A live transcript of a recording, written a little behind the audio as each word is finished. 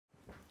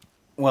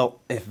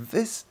Well, if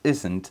this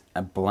isn't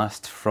a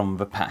blast from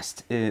the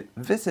past,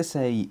 this is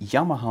a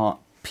Yamaha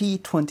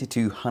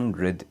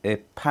P-2200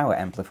 power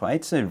amplifier.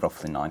 It's a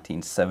roughly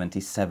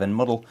 1977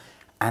 model,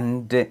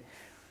 and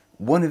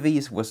one of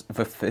these was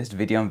the first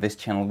video on this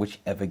channel which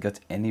ever got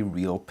any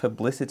real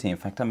publicity. In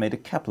fact, I made a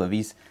couple of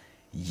these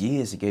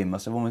years ago,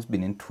 must have almost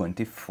been in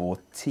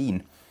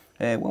 2014,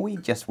 when we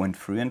just went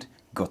through and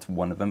got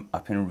one of them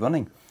up and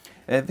running.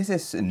 This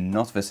is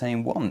not the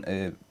same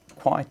one.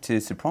 Quite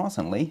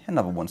surprisingly,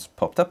 another one's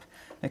popped up.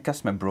 A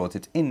customer brought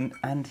it in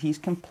and he's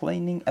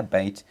complaining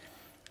about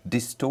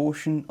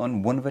distortion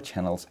on one of the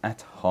channels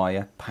at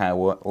higher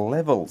power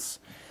levels.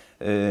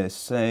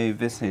 So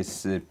this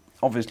is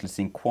obviously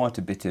seen quite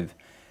a bit of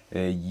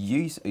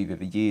use over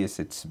the years.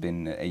 It's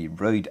been a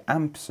road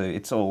amp, so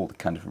it's all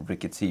kind of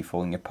rickety,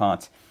 falling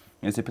apart.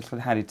 It's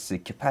typically had its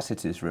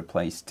capacitors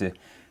replaced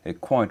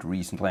quite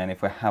recently, and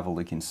if we have a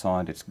look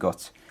inside, it's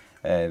got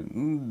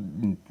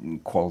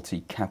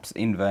quality caps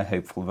in there,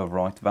 hopefully the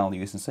right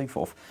values and so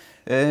forth.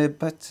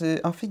 But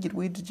I figured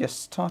we'd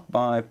just start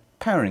by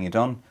powering it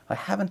on. I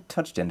haven't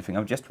touched anything,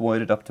 I've just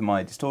wired it up to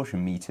my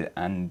distortion meter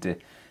and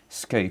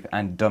scope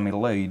and dummy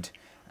load,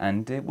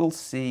 and we'll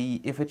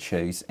see if it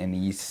shows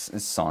any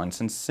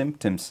signs and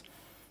symptoms.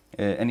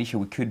 An issue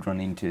we could run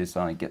into is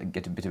I get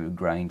a bit of a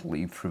ground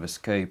loop through the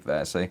scope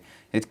there, so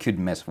it could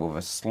mess with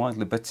us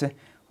slightly, but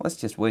let's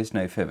just waste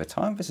no further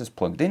time. This is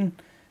plugged in.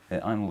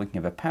 I'm looking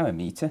at the power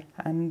meter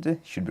and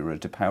should be ready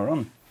to power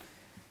on.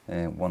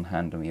 One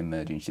hand on the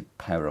emergency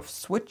power off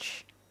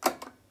switch.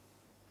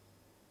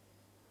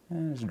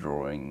 It's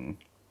drawing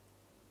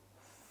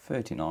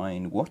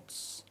 39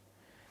 watts.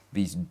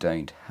 These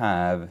don't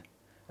have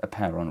a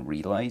power on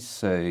relay,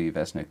 so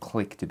there's no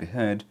click to be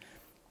heard.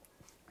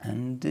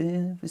 And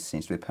this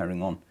seems to be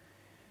powering on.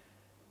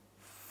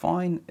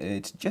 Fine,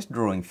 it's just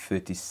drawing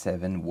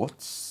 37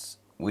 watts,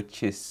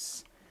 which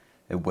is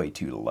way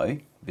too low.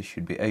 This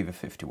should be over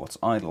 50 watts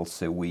idle,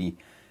 so we,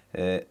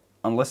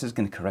 unless it's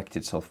going to correct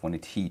itself when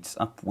it heats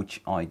up, which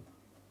I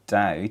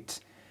doubt,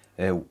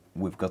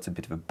 we've got a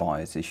bit of a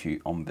bias issue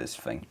on this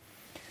thing.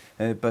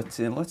 But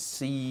let's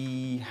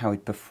see how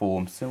it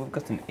performs. So we've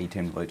got an 8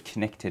 ohm load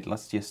connected.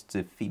 Let's just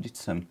feed it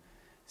some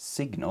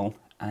signal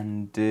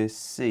and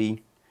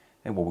see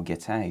what we'll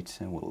get out.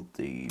 We'll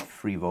do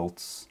 3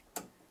 volts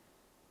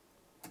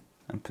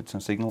and put some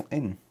signal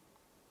in.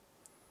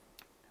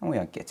 And we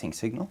are getting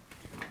signal.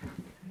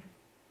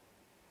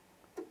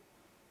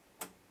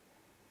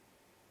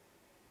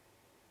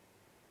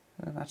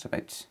 That's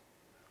about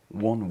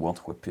 1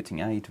 watt we're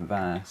putting out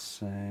there,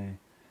 so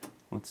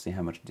let's see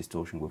how much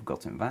distortion we've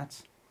got in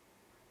that.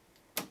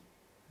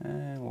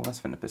 Well, less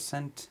than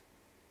 1%.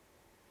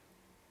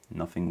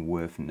 Nothing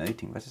worth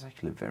noting, that is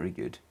actually very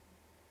good.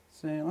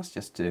 So let's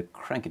just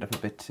crank it up a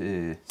bit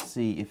to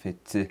see if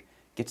it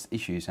gets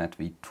issues at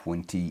the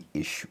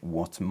 20-ish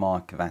watt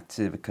mark that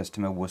the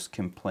customer was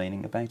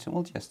complaining about. And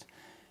we'll just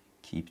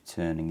keep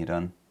turning it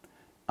on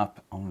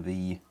up on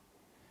the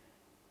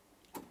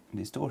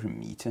distortion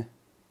meter,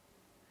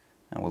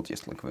 and we'll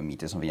just look at the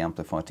meters on the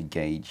amplifier to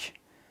gauge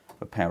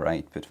the power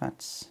output.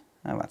 That's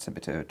a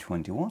bit over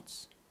 20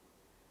 watts.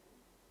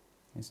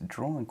 It's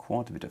drawing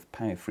quite a bit of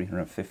power.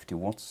 350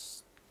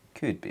 watts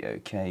could be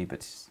okay,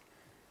 but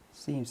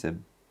seems a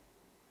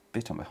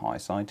bit on the high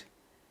side.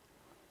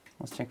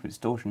 Let's check the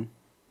distortion.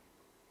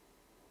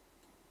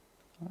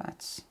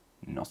 That's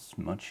not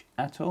much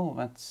at all.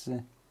 That's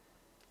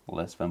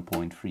less than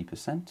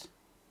 0.3%.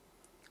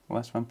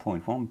 Less than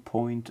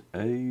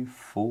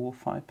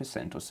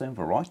 0.1.045% or so in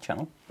the right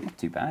channel. Not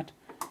too bad.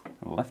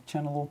 The left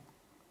channel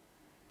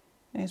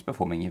is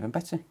performing even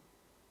better.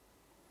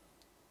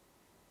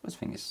 This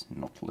thing is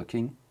not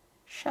looking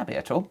shabby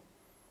at all.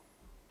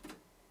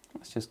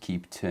 Let's just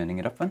keep turning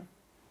it up then.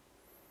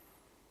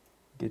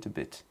 Get a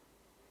bit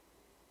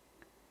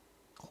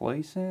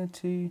closer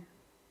to...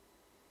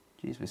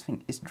 Geez, this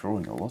thing is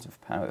drawing a lot of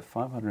power.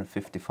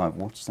 555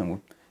 watts, and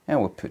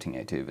we're putting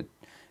it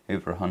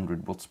over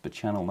 100 watts per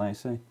channel now,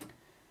 so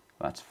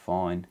that's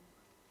fine.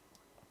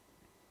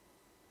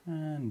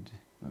 And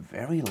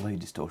very low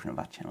distortion on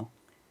that channel.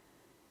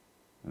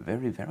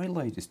 Very, very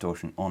low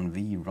distortion on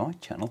the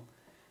right channel.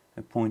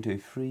 A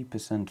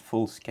 0.03%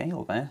 full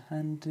scale there,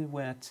 and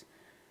we're at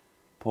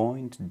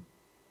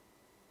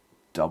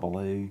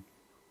 0.00.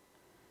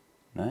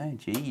 No,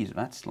 geez,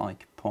 that's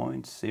like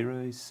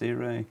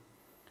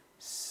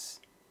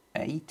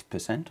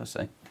 0.008% or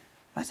so.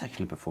 That's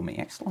actually performing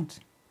excellent.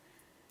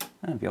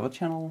 And the other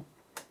channel,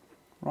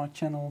 right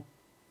channel,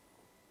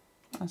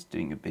 that's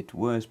doing a bit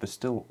worse, but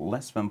still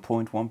less than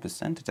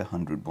 0.1% at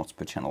 100 watts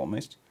per channel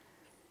almost.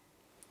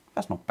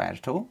 That's not bad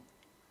at all.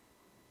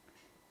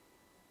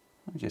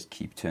 I'll just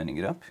keep turning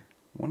it up.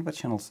 One of the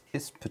channels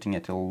is putting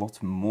it a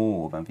lot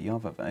more than the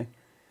other though,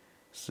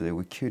 so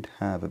we could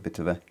have a bit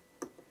of a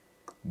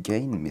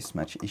gain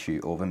mismatch issue,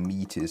 or the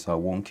meters are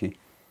wonky.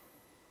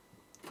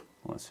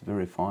 Let's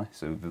verify.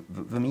 So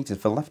the meters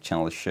for the left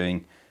channel is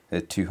showing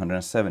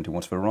 270,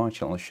 whilst the right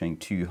channel is showing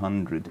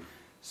 200.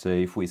 So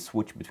if we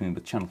switch between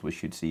the channels, we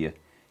should see a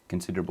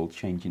considerable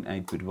change in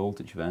output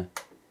voltage there.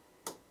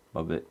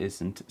 but it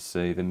isn't,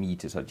 so the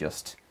meters are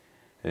just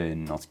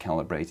not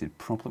calibrated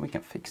properly. We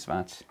can fix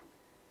that.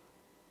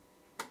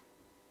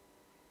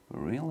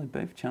 Really,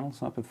 both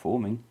channels are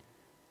performing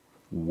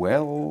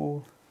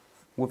well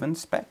within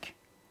spec.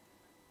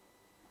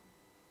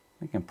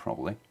 We can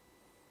probably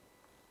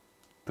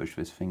push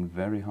this thing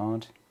very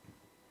hard.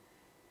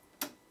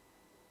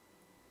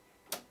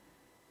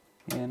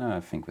 Yeah, no, I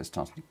think we're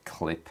starting to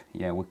clip.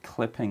 Yeah, we're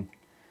clipping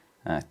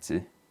at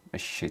a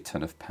shit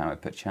ton of power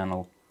per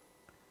channel.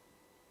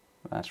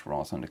 That's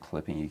right on the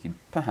clipping. You can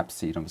perhaps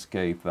see it on the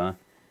scope there.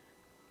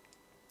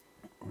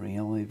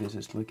 Really, this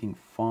is looking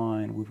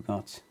fine. We've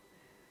got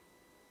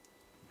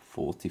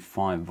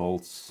 45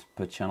 volts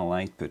per channel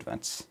output.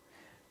 That's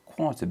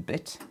quite a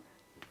bit.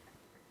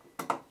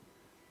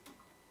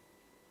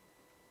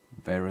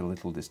 Very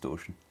little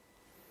distortion.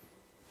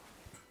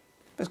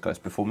 This guy's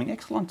performing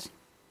excellent.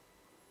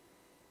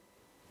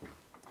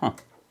 Huh.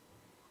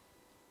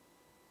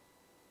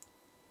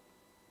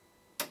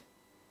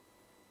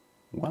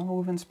 Well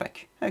within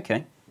spec.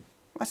 Okay,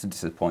 that's a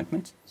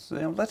disappointment. So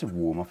I'll let it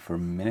warm up for a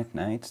minute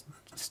now. It's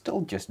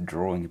still just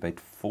drawing about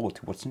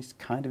 40 watts and it's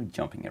kind of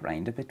jumping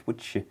around a bit,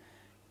 which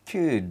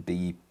could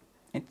be...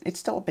 It's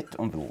still a bit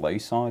on the low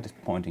side. It's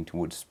pointing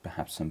towards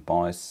perhaps some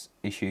bias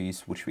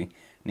issues, which we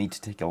need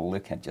to take a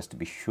look at just to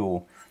be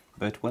sure.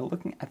 But we're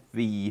looking at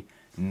the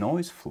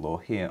noise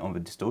floor here on the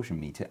distortion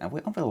meter, and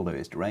we're on the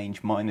lowest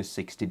range, minus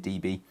 60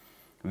 dB,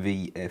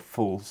 the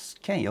full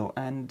scale,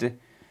 and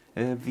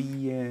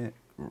the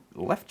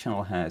left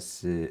channel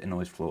has a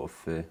noise floor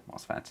of,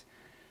 what's that?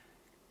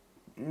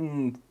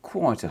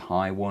 Quite a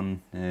high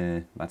one.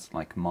 That's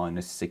like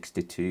minus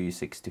 62,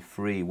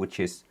 63, which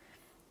is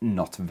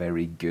not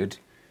very good.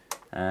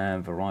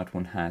 The right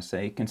one has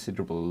a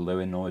considerably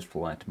lower noise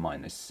floor at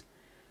minus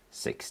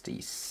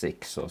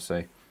 66 or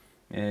so.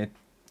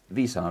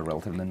 These are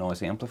relatively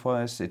noisy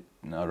amplifiers.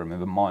 I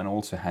remember mine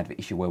also had the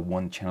issue where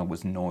one channel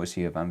was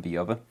noisier than the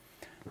other,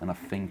 and I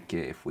think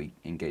if we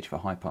engage the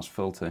high pass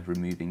filter,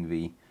 removing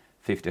the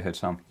 50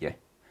 Hz amp, yeah,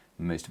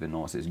 most of the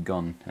noise is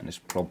gone, and it's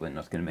probably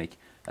not going to make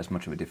as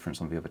much of a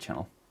difference on the other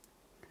channel.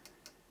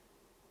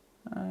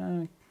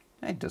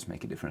 It does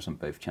make a difference on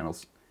both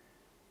channels,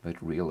 but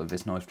really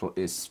this noise floor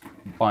is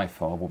by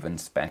far within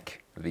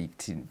spec. The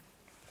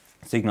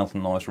signal to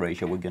noise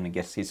ratio we're going to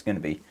guess is going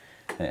to be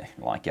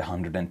like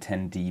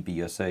 110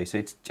 dB or so, so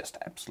it's just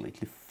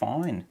absolutely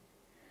fine.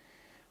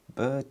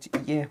 But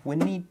yeah, we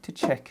need to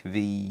check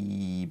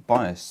the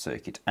bias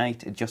circuit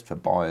out, adjust for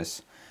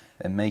bias,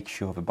 and make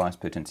sure the bias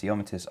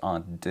potentiometers are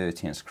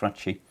dirty and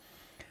scratchy,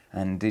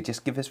 and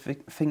just give this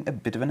thing a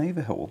bit of an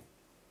overhaul.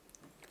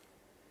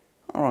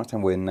 Alright,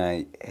 and we're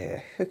now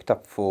hooked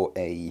up for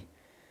a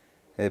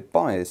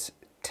bias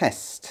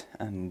test,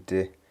 and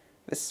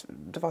this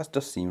device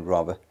does seem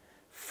rather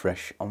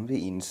fresh on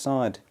the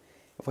inside.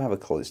 If we have a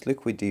close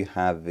look, we do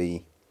have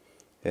the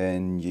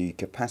new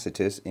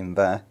capacitors in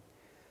there,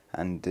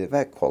 and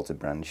their quality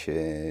branch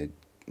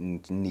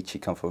Nietzsche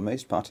come for the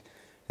most part.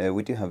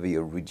 We do have the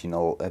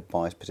original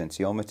bias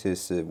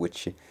potentiometers,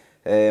 which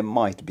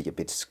might be a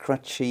bit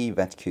scratchy.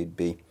 That could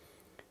be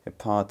a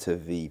part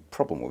of the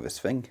problem with this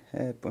thing.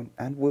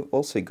 And we've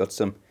also got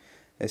some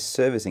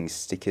servicing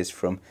stickers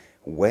from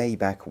way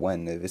back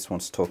when. This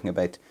one's talking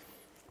about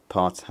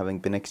parts having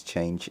been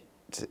exchanged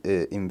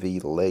in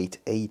the late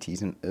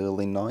 80s and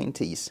early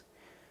 90s.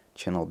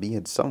 Channel B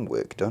had some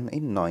work done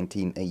in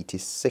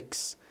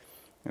 1986,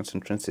 and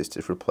some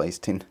transistors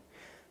replaced in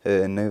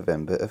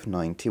November of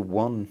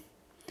 91.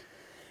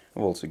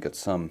 I've also got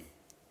some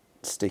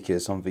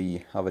stickers on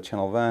the other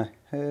channel there,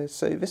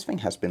 so this thing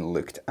has been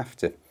looked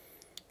after.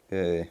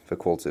 The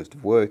quality of the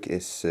work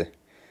is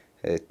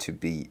to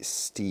be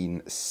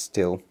seen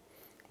still.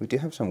 We do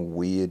have some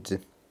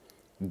weird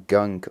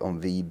gunk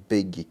on the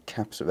big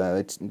caps there.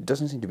 It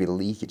doesn't seem to be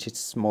leakage,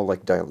 it's more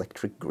like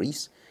dielectric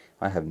grease.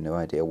 I have no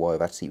idea why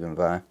that's even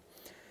there.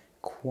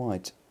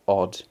 Quite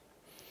odd.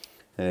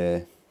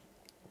 We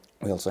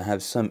also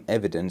have some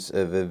evidence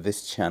of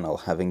this channel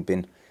having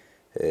been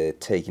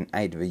taken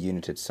out of the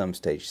unit at some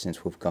stage,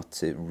 since we've got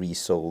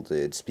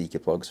resoldered speaker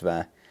plugs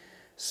there.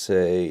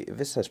 So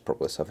this has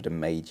probably suffered a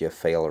major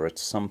failure at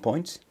some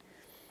point.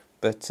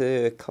 But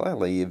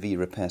clearly the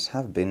repairs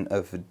have been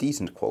of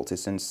decent quality,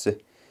 since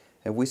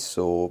we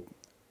saw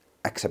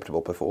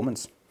acceptable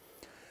performance.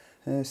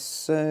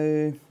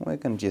 So we're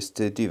going to just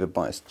do the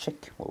bias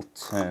check. We'll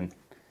turn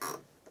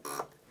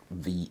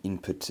the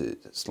input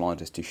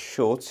sliders to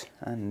short,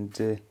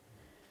 and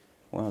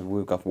well,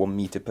 we've got 1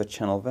 meter per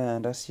channel there,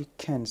 and as you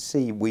can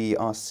see, we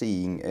are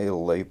seeing a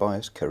low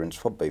bias currents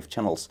for both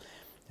channels.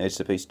 It's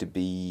supposed to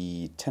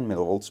be 10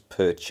 millivolts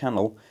per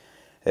channel,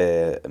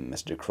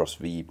 measured across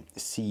the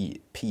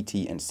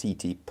PT and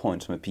CT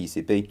points on the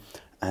PCB,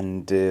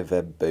 and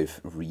they're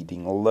both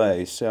reading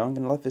low. So I'm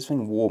going to let this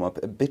thing warm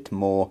up a bit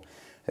more,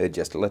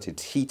 just let it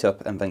heat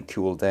up and then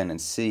cool down,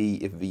 and see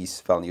if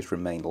these values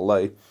remain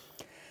low.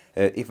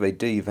 If they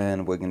do,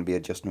 then we're going to be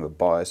adjusting the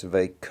bias. If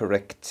they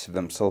correct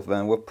themselves,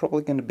 then we're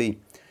probably going to be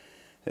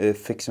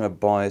fixing a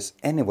bias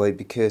anyway,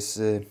 because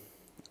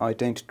I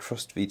don't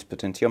trust these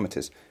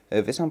potentiometers.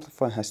 This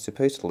amplifier has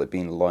supposedly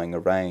been lying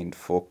around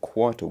for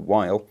quite a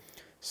while,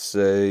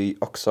 so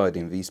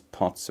oxiding these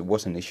pots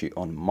was an issue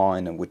on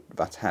mine, and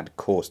that had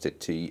caused it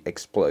to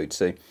explode.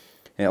 So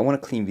I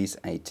want to clean these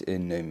out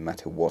no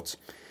matter what.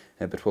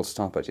 But we'll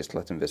start by just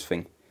letting this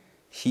thing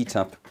heat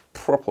up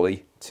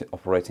properly to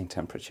operating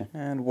temperature.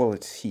 And while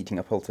it's heating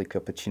up, I'll take the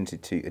opportunity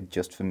to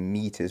adjust the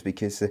meters,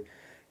 because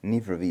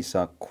neither of these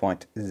are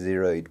quite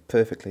zeroed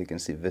perfectly. You can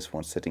see this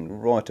one's sitting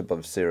right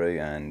above 0,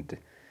 and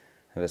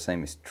the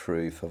same is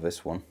true for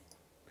this one.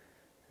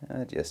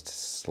 Just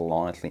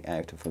slightly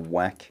out of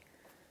whack.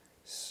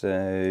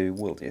 So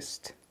we'll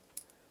just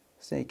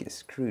take a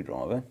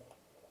screwdriver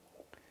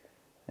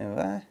and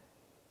there,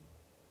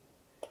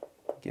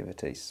 give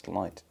it a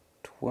slight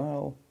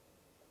twirl.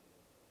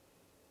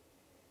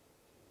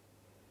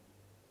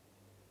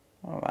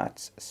 Oh,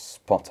 that's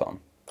spot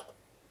on.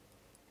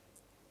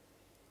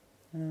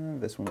 And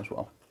this one as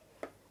well.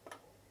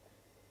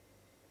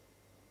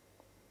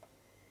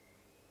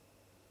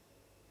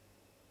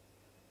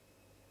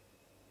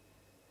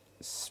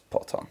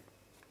 Spot on.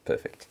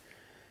 Perfect.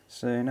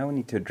 So now we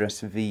need to address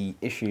the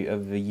issue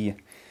of the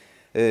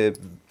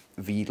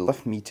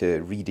left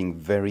meter reading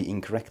very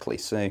incorrectly.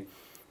 So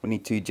we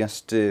need to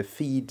just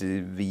feed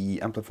the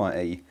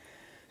amplifier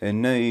a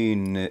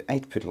known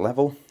output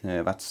level.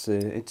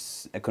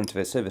 It's according to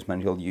the service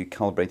manual, you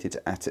calibrate it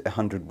at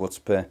 100 watts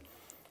per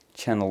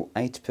channel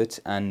output,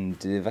 and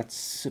that's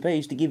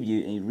supposed to give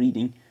you a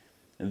reading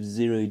of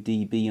 0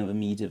 dB on the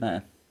meter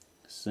there.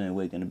 So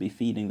we're going to be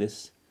feeding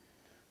this,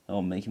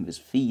 or making this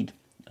feed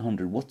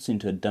 100 watts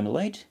into a dummy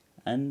load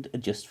and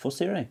adjust for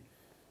 0.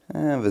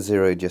 The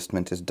 0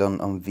 adjustment is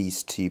done on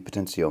these two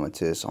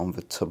potentiometers on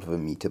the top of the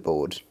meter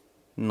board.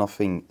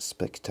 Nothing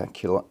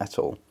spectacular at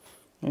all.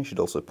 I should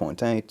also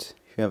point out,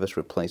 whoever's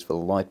replaced the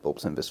light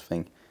bulbs in this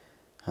thing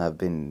have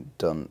been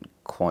done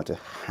quite a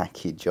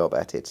hacky job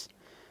at it.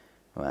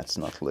 That's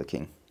not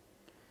looking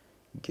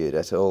good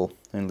at all.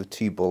 Only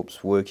 2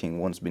 bulbs working,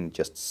 one's been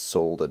just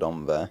soldered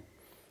on there.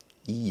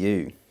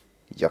 Ew.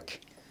 Yuck.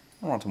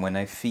 Alright, we're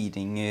now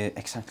feeding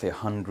exactly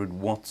 100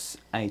 watts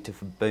out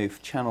of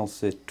both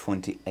channels at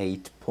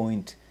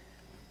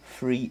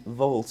 28.3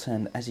 volts,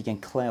 and as you can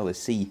clearly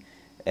see,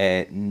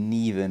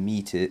 neither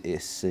meter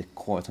is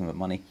quite on the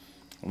money.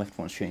 Left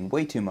one's showing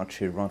way too much,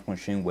 right one's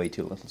showing way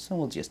too little, so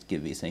we'll just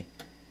give this a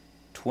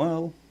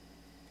twirl.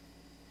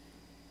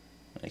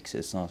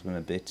 Exercise them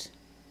a bit.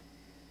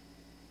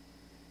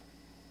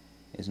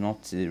 It's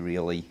not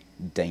really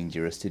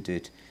dangerous to do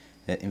it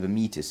in the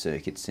meter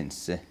circuit,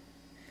 since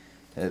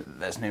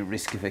there's no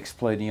risk of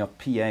exploding your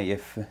PA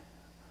if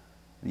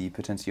the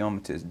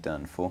potentiometer is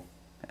done for,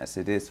 as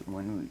it is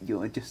when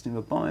you're adjusting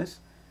the bias.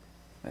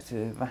 But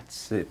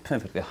that's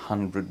perfectly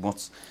 100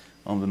 watts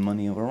on the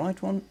money on the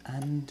right one,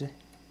 and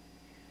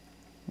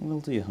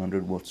we'll do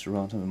 100 watts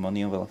right on the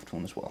money on the left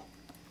one as well.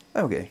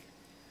 Okay,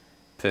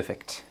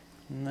 perfect.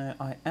 Now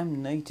I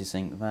am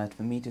noticing that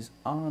the meters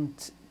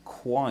aren't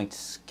quite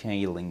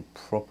scaling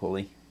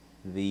properly.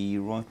 The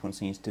right one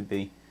seems to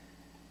be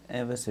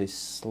ever so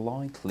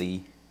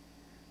slightly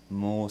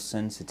more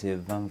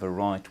sensitive than the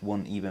right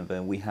one, even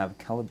though we have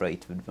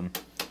calibrated them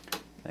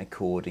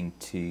according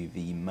to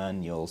the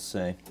manual,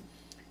 so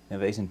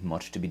there isn't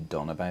much to be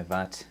done about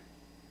that.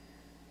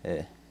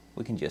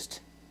 We can just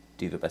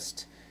do the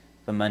best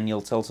the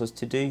manual tells us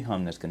to do.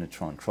 I'm not going to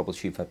try and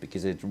troubleshoot that,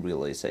 because it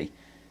really is a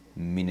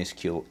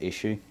minuscule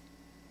issue,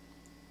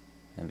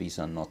 and these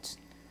are not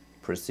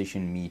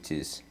precision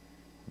meters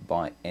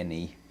by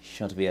any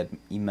shot of the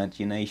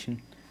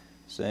imagination.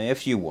 So a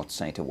few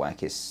watts out of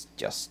whack is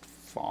just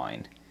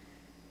fine,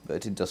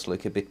 but it does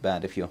look a bit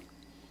bad if you're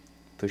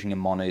pushing a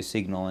mono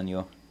signal and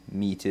your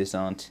meters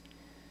aren't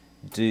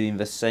doing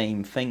the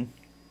same thing.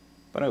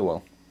 But oh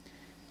well,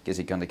 guess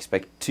you can't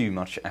expect too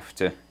much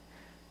after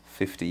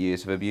 50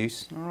 years of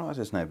abuse. Alright,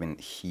 it's now been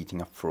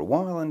heating up for a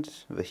while, and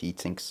the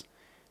heatsink's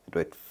at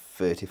about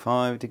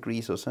 35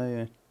 degrees or so.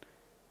 On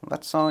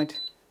that side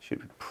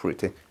should be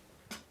pretty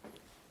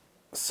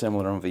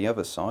similar on the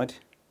other side.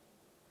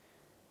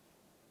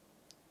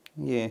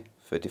 Yeah,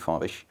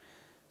 35ish.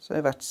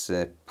 So that's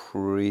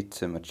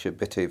pretty much a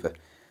bit over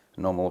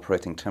normal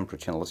operating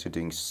temperature, unless you're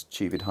doing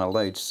stupid high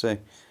loads. So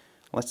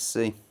let's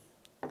see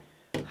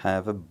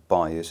how the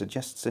bias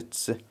adjusts.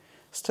 It's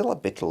still a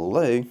bit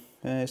low,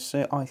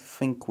 so I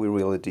think we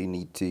really do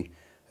need to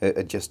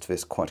adjust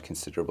this quite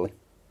considerably.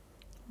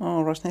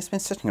 Alright, now it's been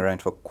sitting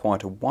around for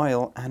quite a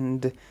while,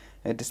 and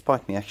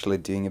despite me actually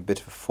doing a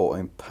bit of a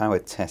 4-ohm power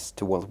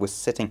test while we're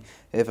sitting,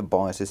 the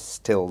bias is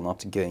still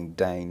not going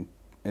down,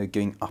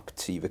 going up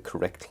to the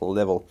correct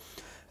level.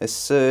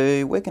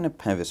 So we're going to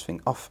power this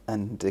thing off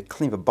and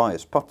clean the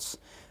bias pots,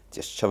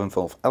 just shove them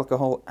full of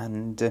alcohol,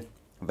 and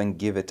then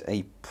give it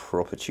a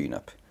proper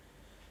tune-up.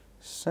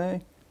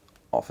 So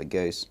off it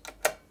goes.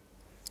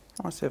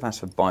 Alright, so that's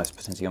the bias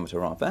potentiometer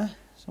right there.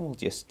 So we'll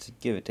just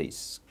give it a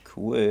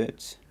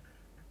squirt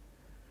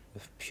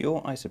of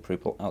pure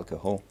isopropyl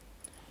alcohol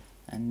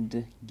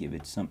and give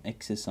it some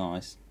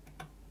exercise.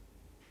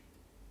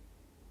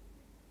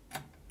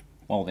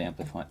 while the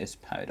amplifier is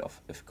powered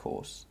off, of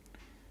course.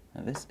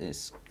 Now this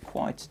is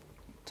quite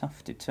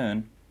tough to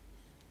turn,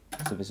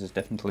 so this has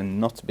definitely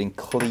not been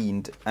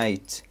cleaned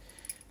out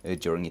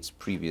during its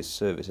previous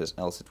services,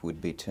 else it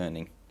would be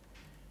turning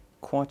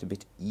quite a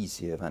bit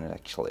easier than it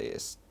actually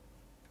is.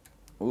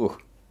 Ooh,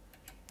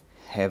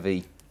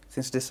 heavy.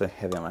 Since this is so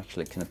heavy, I'm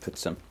actually going to put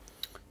some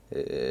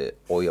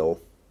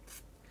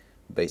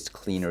oil-based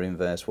cleaner in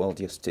there as well,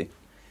 just to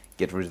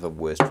get rid of the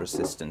worst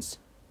resistance.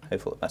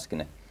 Hopefully that's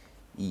going to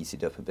ease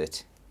it up a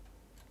bit.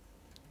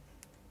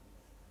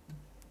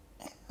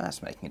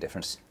 That's making a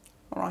difference.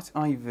 Alright,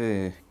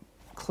 I've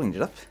cleaned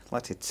it up,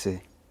 let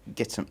it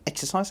get some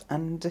exercise,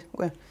 and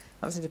well,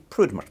 that's it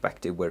pretty much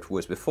back to where it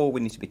was before.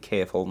 We need to be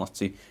careful not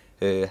to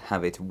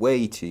have it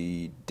way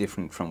too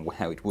different from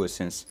how it was,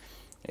 since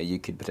you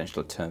could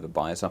potentially turn the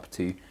bias up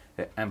to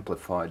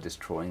amplify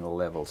destroying the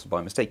levels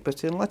by mistake.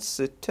 But let's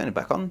turn it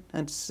back on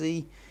and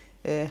see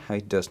how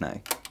it does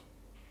now.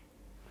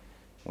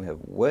 We have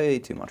way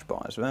too much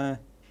bias there.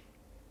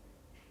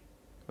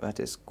 That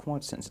is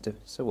quite sensitive,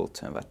 so we'll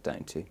turn that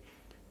down to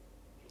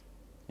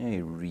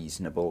a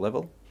reasonable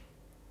level.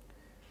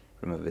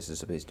 Remember, this is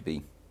supposed to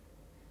be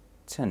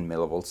 10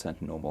 millivolts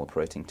at normal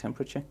operating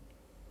temperature.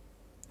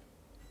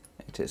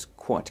 It is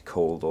quite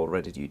cold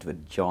already due to the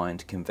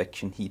giant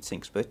convection heat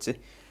sinks, but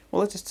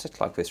we'll let it sit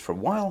like this for a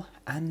while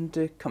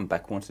and come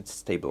back once it's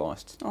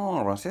stabilized.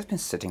 Alright, it's been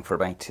sitting for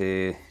about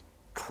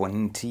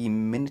 20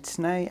 minutes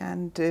now,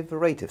 and the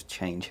rate of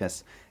change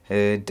has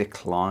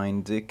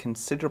declined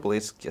considerably.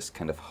 It's just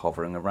kind of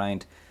hovering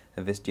around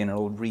this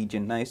general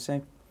region now,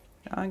 so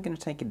I'm going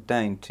to take it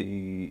down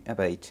to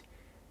about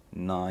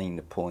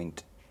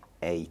 9.8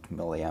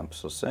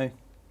 milliamps or so,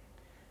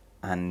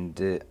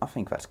 and I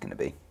think that's going to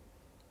be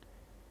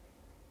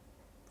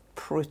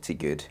pretty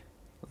good.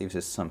 Leaves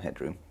us some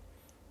headroom.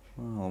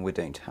 Well, we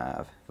don't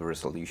have the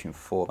resolution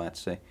for that,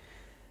 so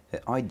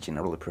I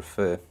generally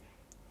prefer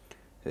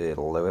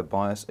lower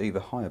bias over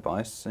higher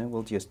bias, so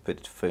we'll just put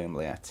it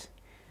firmly at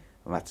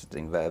that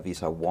setting there.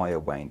 These are wire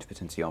wound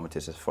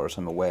potentiometers as far as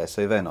I'm aware,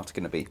 so they're not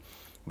going to be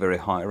very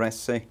high res,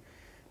 so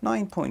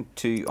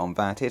 9.2 on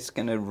that. It's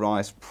going to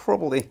rise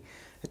probably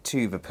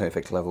to the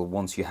perfect level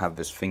once you have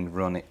this thing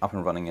running up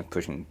and running and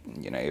pushing,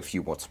 you know, a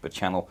few watts per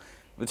channel.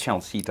 The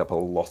channels heat up a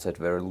lot at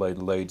very low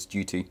loads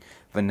due to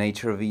the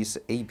nature of these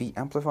AB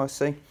amplifiers,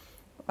 so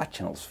that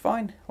channel's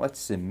fine.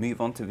 Let's move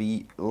on to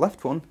the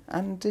left one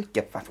and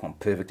get that one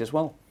perfect as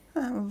well.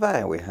 And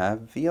there we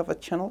have the other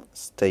channel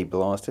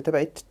stabilized at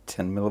about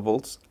 10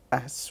 millivolts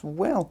as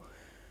well.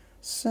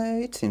 So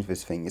it seems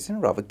this thing is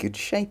in rather good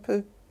shape.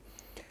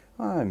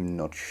 I'm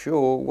not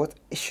sure what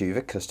issue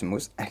the customer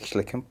was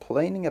actually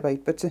complaining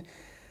about, but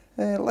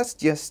let's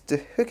just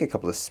hook a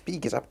couple of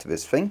speakers up to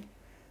this thing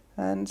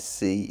and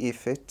see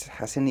if it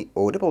has any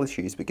audible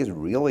issues, because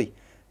really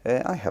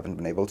I haven't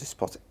been able to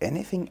spot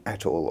anything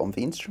at all on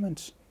the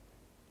instruments.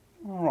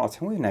 Alright,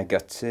 we've now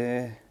got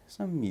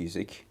some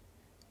music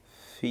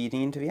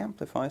feeding into the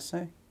amplifier,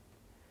 so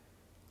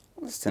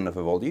let's turn up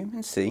the volume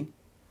and see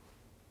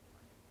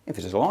if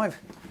it is alive.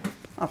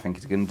 I think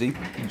it's going to do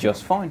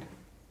just fine.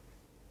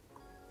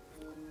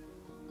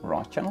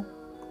 Right channel.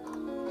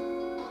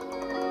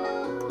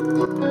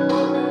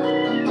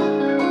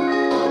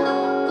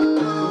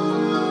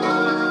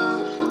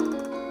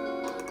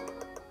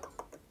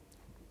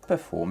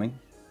 Performing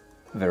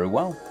very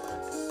well.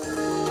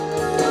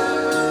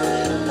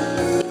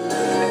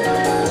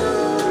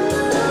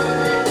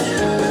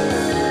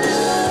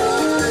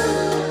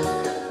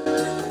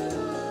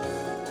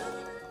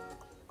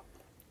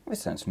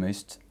 This sounds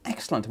most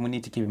excellent, and we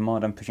need to keep in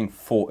mind I'm pushing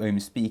 4 ohm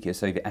speakers,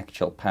 so the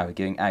actual power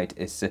going out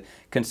is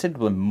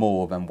considerably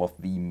more than what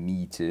the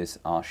meters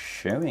are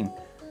showing.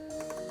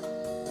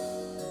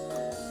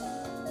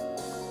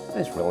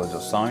 This really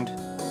does sound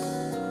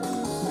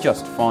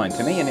just fine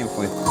to me, and if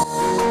we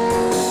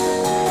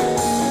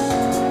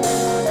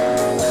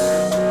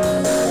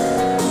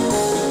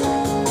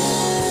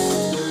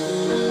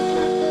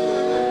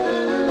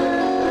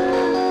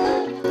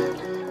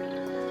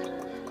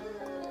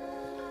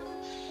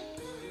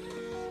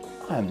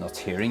I'm not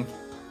hearing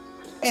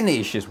any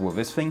issues with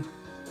this thing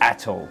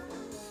at all.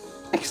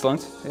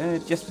 Excellent.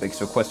 It just begs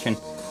the question,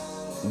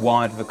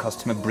 why did the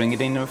customer bring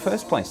it in the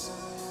first place?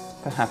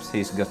 Perhaps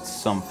he's got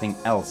something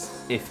else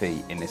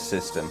iffy in his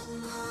system.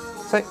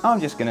 So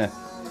I'm just going to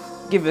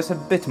give this a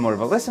bit more of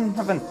a listen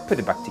and then put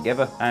it back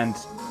together, and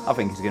I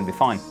think it's going to be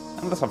fine.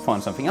 Unless I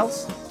find something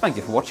else. Thank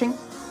you for watching.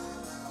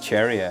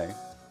 Cheerio.